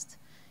advanced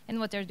in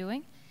what they're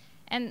doing.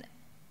 And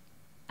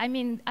I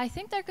mean, I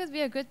think there could be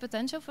a good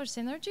potential for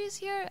synergies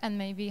here, and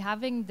maybe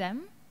having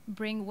them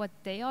bring what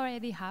they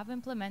already have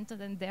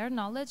implemented and their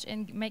knowledge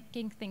in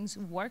making things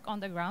work on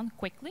the ground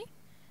quickly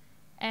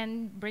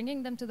and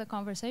bringing them to the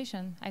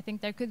conversation. I think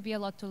there could be a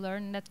lot to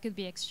learn that could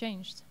be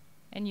exchanged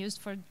and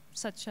used for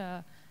such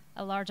a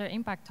larger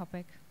impact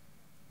topic.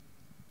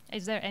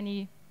 Is there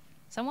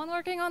someone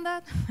working on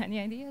that? Any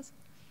ideas?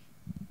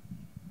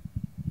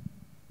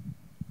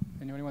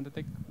 Anybody want to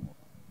take?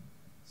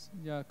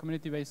 Yeah,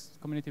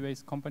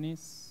 community-based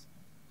companies.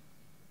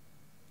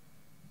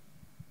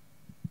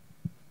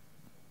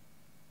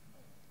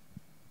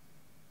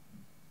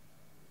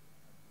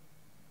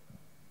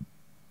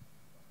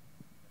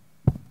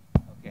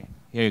 Okay,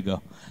 here you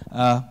go.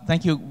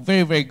 Thank you.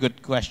 Very, very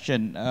good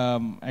question.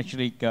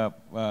 Actually,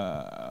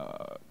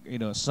 you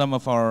know, some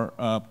of our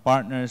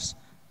partner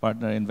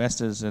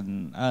investors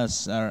and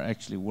us are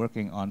actually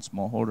working on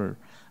smallholder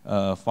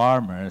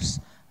farmers.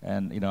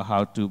 And you know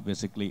how to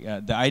basically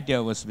the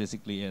idea was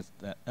basically is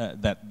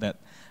that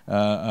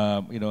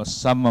you know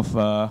some of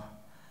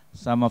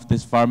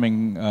these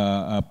farming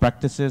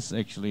practices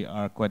actually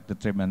are quite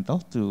detrimental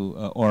to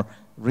or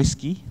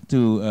risky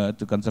to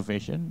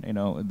conservation. You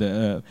know,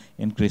 the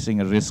increasing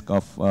a risk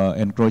of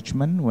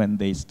encroachment when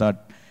they start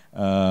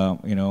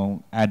you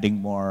know,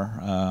 adding more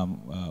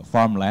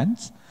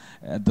farmlands.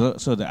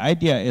 So the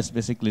idea is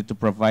basically to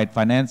provide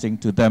financing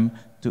to them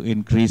to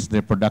increase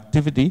their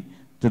productivity,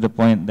 to the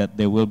point that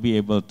they will be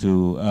able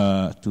to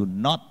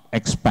not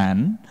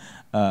expand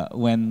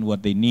when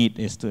what they need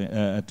is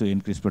to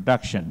increase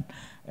production.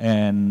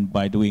 And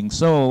by doing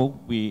so,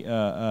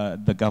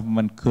 the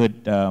government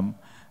could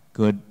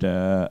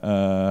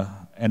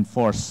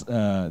enforce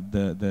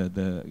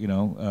the you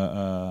know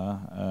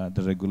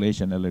the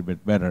regulation a little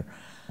bit better.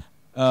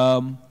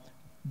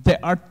 There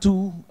are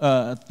 2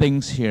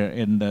 things here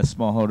in the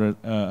smallholder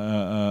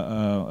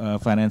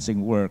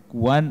financing work.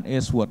 One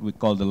is what we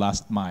call the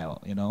last mile,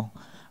 you know.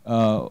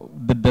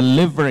 The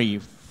delivery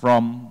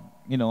from,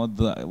 you know,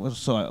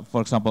 so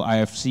for example,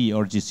 IFC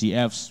or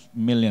GCF's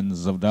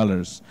millions of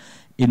dollars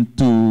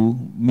into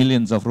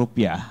millions of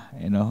rupiah,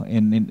 you know,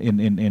 in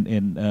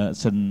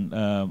certain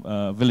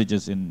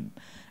villages in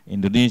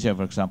Indonesia,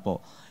 for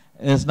example,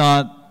 is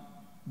not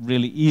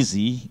really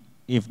easy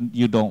if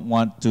you don't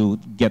want to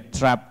get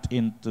trapped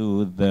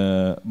into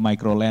the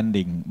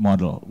micro-lending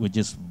model, which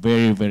is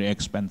very, very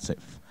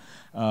expensive.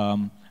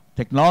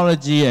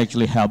 Technology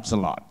actually helps a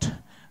lot.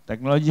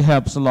 Technology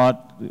helps a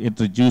lot. It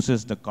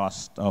reduces the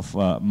cost of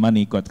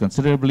money quite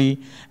considerably,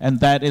 and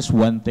that is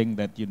one thing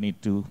that you need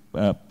to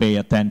pay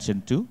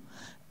attention to.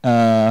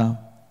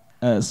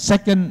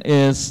 Second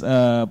is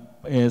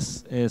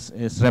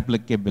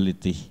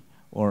replicability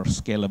or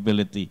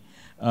scalability.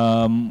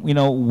 You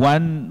know,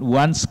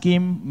 one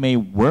scheme may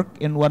work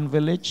in one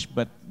village,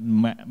 but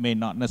may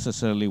not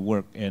necessarily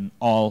work in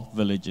all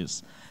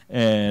villages.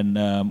 And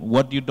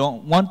what you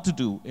don't want to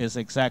do is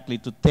exactly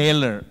to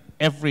tailor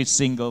every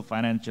single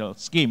financial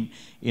scheme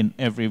in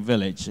every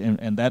village,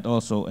 and that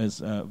also is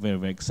very,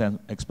 very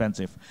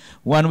expensive.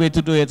 One way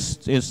to do it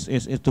is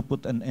to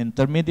put an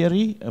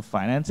intermediary, a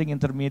financing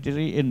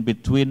intermediary, in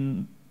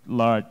between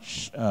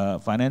large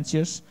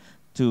financiers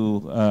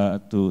to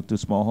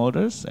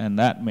smallholders, and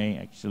that may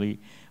actually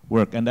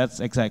work. And that's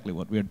exactly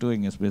what we're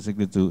doing, is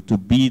basically to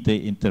be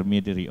the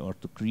intermediary or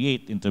to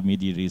create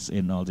intermediaries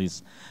in all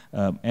these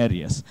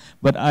areas.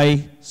 But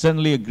I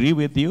certainly agree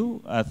with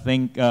you. I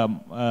think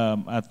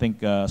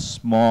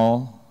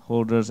smallholder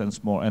stakeholders and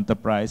small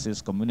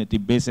enterprises,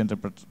 community-based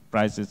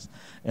enterprises,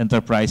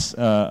 enterprise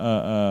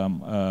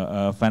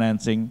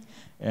financing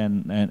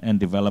and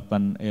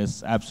development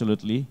is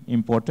absolutely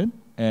important.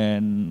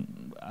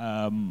 And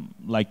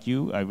like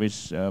you, I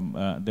wish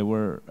there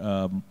were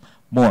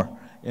more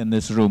in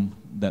this room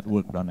that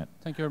worked on it.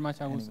 Thank you very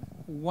much. I was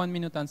 1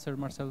 minute answer,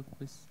 Marcel,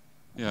 please.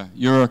 Yeah,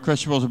 your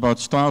question was about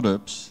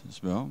startups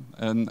as well,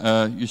 and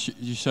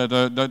you said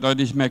that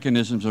these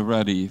mechanisms are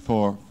ready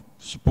for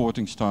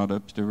supporting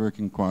startups. They're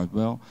working quite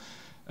well.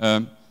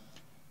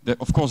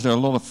 Of course, there are a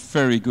lot of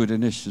very good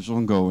initiatives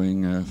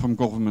ongoing from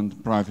government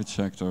and private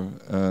sector,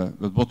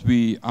 but what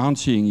we aren't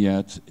seeing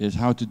yet is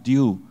how to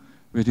deal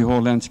with the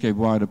whole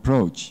landscape-wide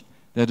approach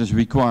that is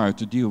required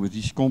to deal with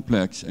these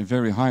complex and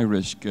very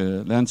high-risk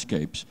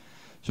landscapes.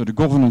 So the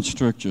governance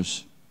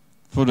structures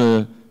for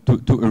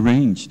to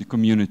arrange the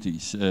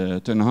communities,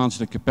 to enhance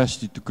the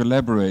capacity to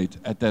collaborate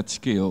at that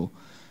scale,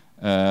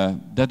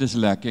 that is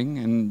lacking,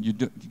 and you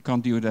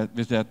can't deal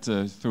with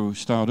that through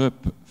startup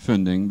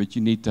funding, but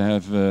you need to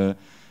have a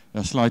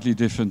slightly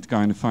different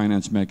kind of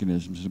finance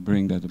mechanisms to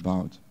bring that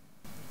about.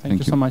 Thank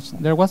you so much.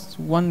 There was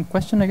one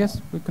question, I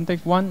guess. We can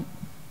take one.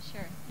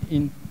 Sure.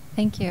 In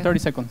Thank you. 30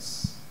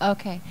 seconds.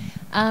 Okay.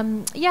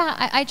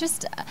 Yeah,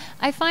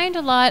 I find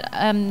a lot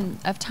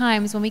of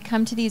times when we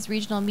come to these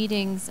regional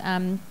meetings,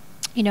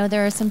 you know,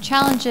 there are some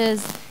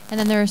challenges and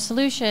then there are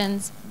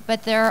solutions,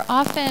 but there are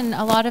often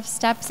a lot of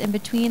steps in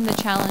between the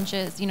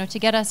challenges, you know, to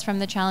get us from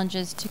the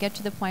challenges to get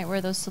to the point where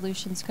those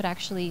solutions could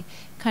actually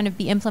kind of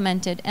be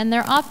implemented. And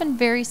they're often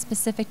very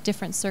specific,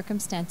 different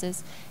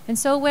circumstances. And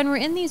so when we're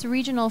in these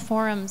regional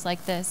forums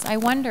like this, I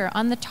wonder,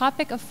 on the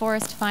topic of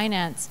forest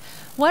finance,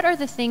 what are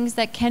the things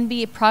that can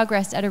be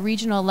progressed at a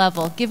regional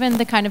level, given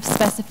the kind of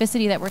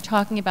specificity that we're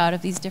talking about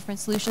of these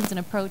different solutions and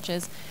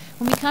approaches?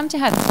 When we come to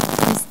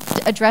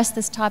address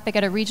this topic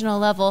at a regional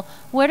level,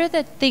 what are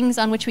the things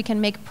on which we can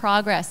make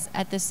progress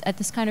at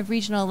this kind of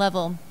regional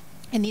level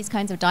in these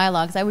kinds of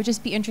dialogues? I would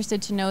just be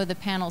interested to know the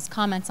panel's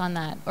comments on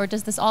that. Or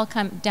does this all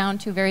come down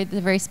to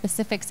the very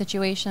specific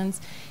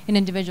situations in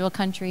individual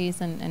countries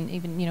and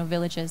even, you know,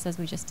 villages, as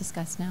we just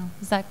discussed now?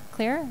 Is that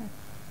clear?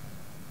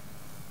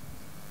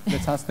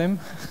 Let's ask them.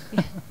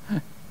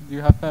 Do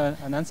you have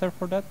an answer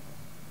for that?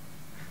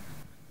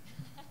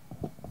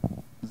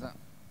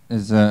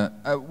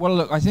 Well,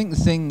 look, I think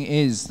the thing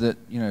is that,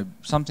 you know,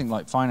 something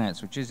like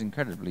finance, which is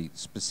incredibly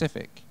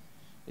specific,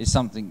 is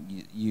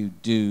something you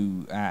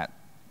do at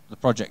the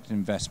project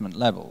investment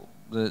level.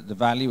 The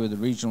value of the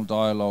regional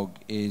dialogue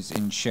is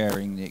in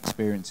sharing the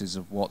experiences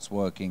of what's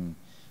working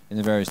in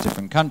the various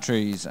different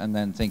countries and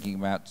then thinking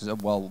about,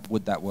 well,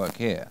 would that work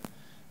here?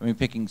 I mean,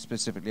 picking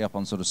specifically up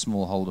on sort of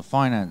smallholder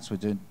finance,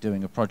 we're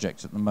doing a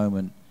project at the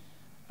moment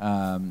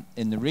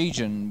in the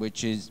region,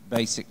 which is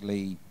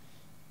basically,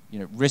 you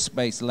know,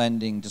 risk-based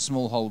lending to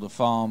smallholder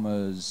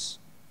farmers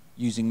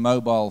using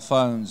mobile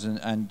phones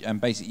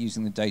and basically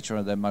using the data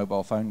of their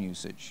mobile phone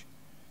usage.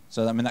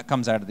 So, I mean, that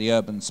comes out of the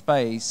urban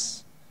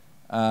space,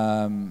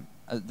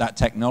 that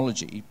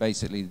technology,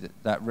 basically,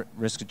 that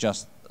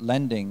risk-adjusted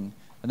lending.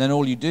 And then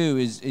all you do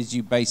is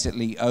you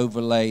basically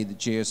overlay the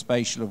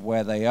geospatial of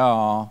where they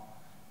are,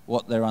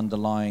 what their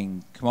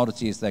underlying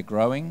commodity is they're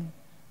growing,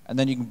 and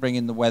then you can bring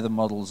in the weather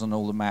models and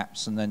all the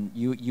maps, and then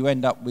you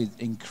end up with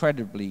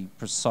incredibly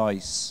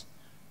precise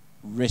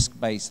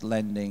risk-based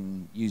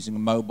lending using a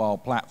mobile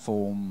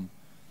platform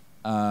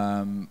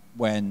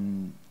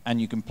and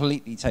you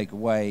completely take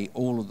away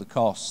all of the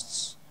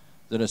costs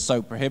that are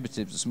so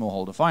prohibitive to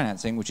smallholder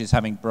financing, which is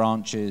having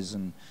branches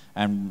and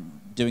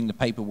doing the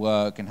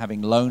paperwork and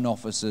having loan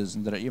officers,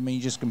 and I mean,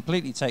 you just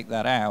completely take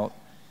that out,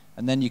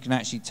 and then you can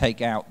actually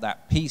take out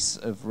that piece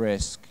of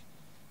risk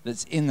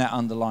that's in that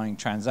underlying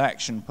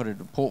transaction, put it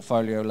at a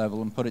portfolio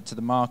level and put it to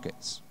the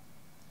markets.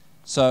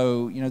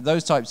 So, you know,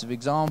 those types of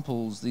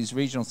examples, these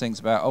regional things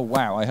about, oh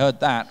wow, I heard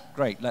that,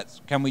 great,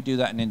 can we do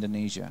that in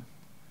Indonesia?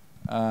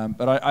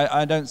 But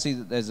I don't see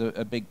that there's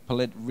a big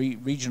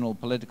regional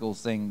political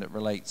thing that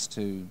relates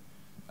to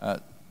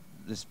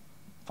this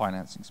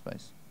financing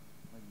space.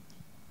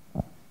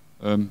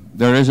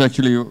 There is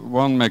actually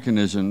one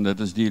mechanism that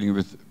is dealing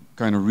with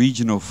kind of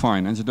regional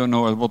finance. I don't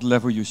know at what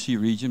level you see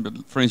region,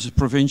 but for instance,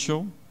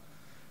 provincial.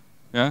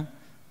 Yeah?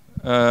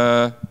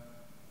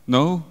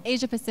 No?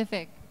 Asia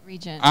Pacific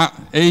region.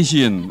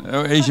 Asian.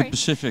 Oh, Asia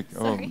Pacific.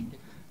 Sorry. Oh,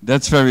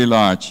 that's very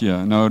large.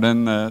 Yeah. No,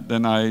 then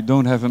I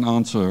don't have an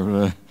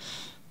answer.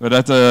 But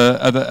at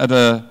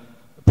a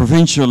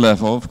provincial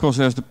level, of course,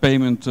 there's the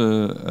payment,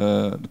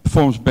 the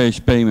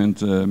performance-based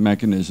payment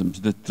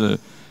mechanisms that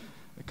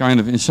kind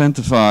of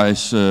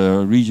incentivize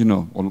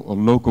regional or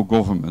local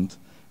government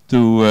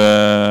to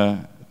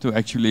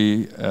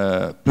actually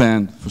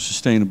plan for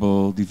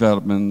sustainable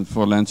development,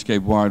 for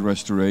landscape-wide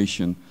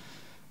restoration.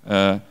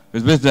 But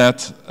with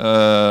that,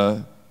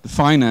 the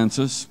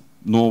finances,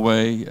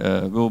 Norway,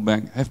 World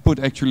Bank, have put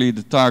actually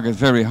the target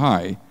very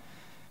high.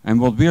 And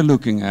what we're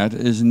looking at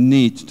is a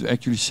need to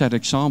actually set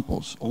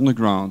examples on the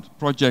ground,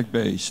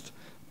 project-based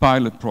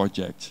pilot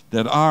projects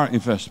that are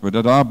investable,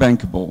 that are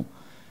bankable,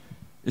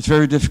 it's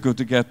very difficult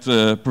to get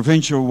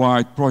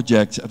provincial-wide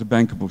projects at a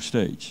bankable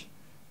stage.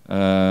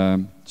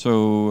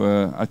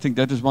 So I think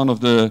that is one of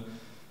the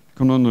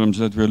conundrums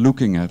that we're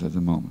looking at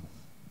the moment.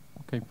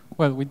 Okay,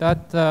 well, with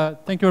that,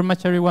 thank you very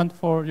much, everyone,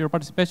 for your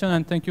participation,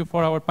 and thank you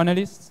for our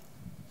panelists.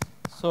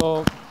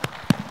 So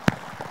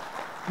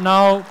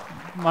now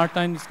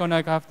Martin is going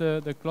to have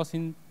the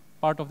closing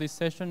part of this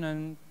session,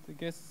 and I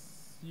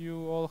guess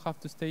you all have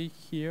to stay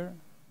here.